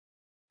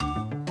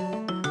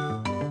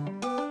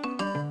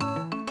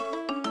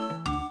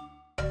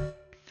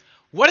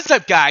What is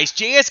up, guys?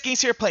 JS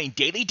Games here playing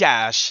Daily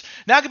Dash.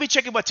 Now I'm going to be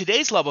checking what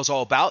today's level is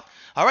all about.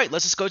 Alright,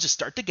 let's just go to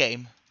start the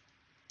game.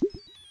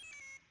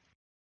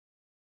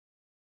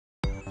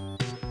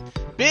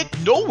 Big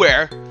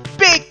nowhere.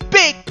 Big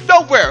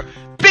nowhere.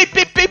 Big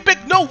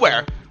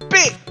nowhere.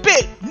 Big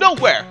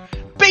nowhere.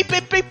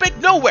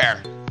 Big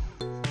nowhere.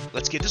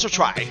 Let's give this a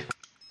try.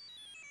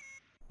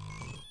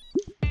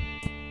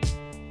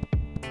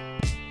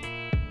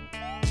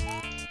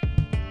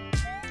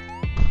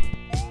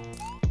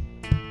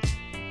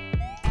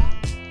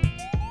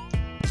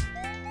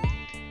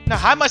 Now,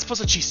 how am I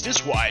supposed to cheese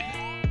this one?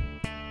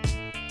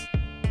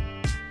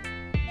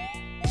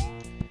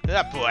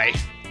 Oh boy.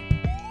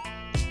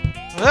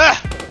 Ugh.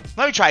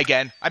 Let me try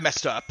again. I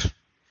messed up.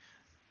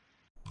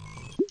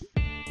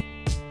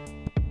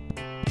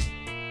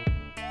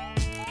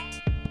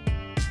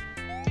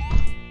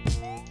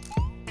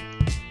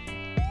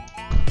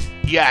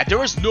 Yeah, there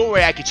was no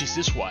way I could cheese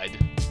this one.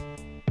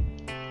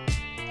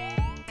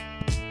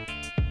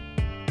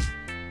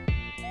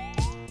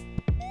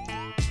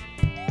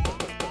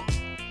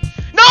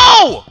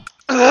 No!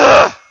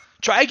 Ugh.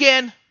 Try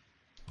again.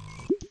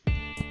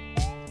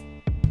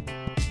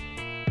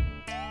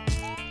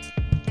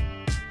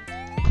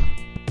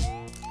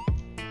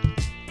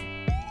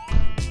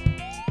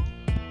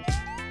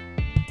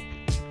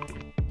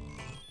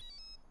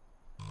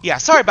 Yeah,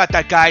 sorry about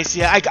that, guys.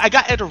 Yeah, I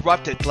got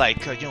interrupted,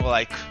 like,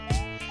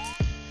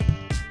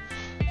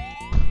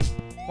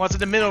 was in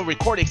the middle of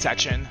recording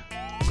section.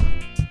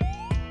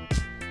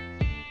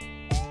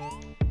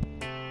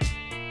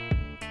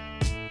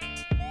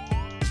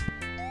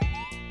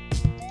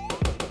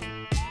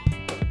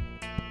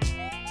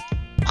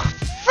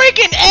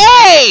 Freaking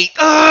A!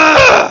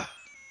 Ugh!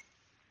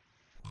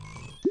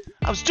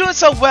 I was doing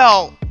so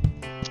well.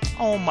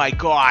 Oh my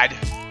god.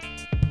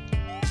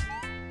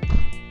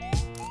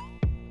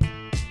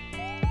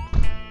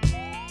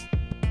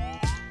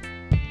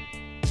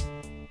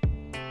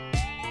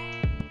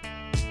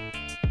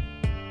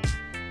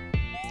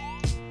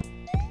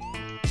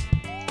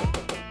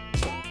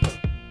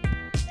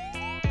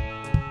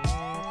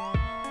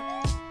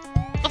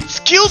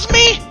 Excuse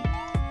me?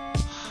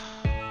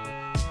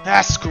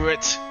 Ah, screw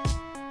it.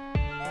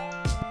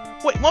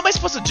 Wait, what am I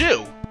supposed to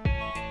do?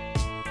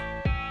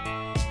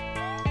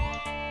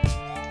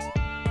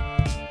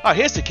 Oh,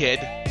 here's the kid.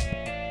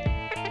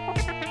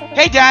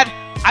 Hey, Dad.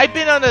 I've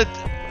been on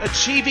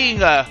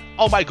achieving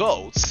all my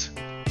goals.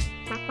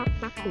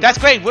 That's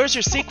great. Where's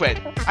your secret?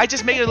 I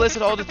just made a list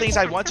of all the things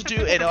I want to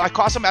do, and I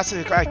cross them as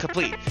I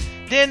complete.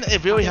 Then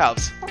it really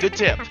helps. Good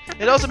tip.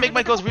 It also makes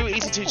my goals really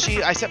easy to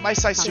achieve. I set my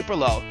sights super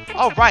low.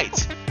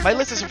 Alright. My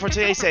list is for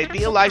today say,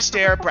 be a life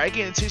stare,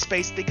 bragging into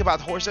space, think about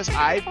horses.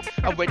 I've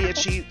already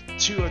achieved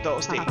 2 of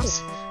those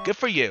things. Good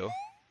for you.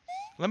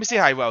 Let me see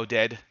how well I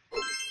did.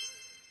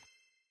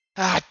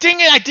 Ah, dang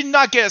it, I did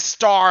not get a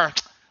star.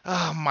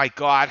 Oh my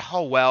god.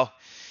 Oh well.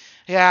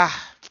 Yeah.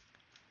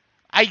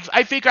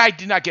 I figure I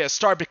did not get a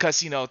star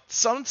because, you know,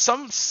 some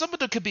of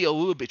them could be a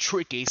little bit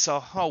tricky,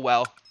 so oh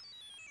well.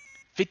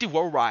 50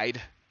 World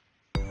Ride.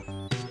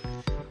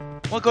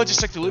 Wanna go just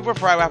check the loop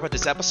before I wrap up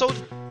this episode?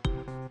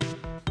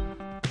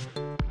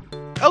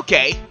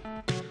 Okay.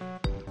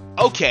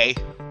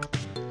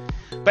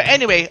 But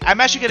anyway,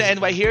 I'm actually gonna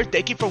end right here.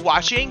 Thank you for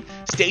watching.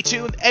 Stay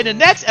tuned. And the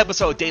next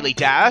episode of Daily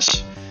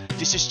Dash.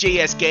 This is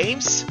JS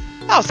Games.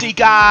 I'll see you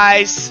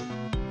guys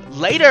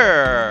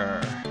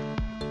later.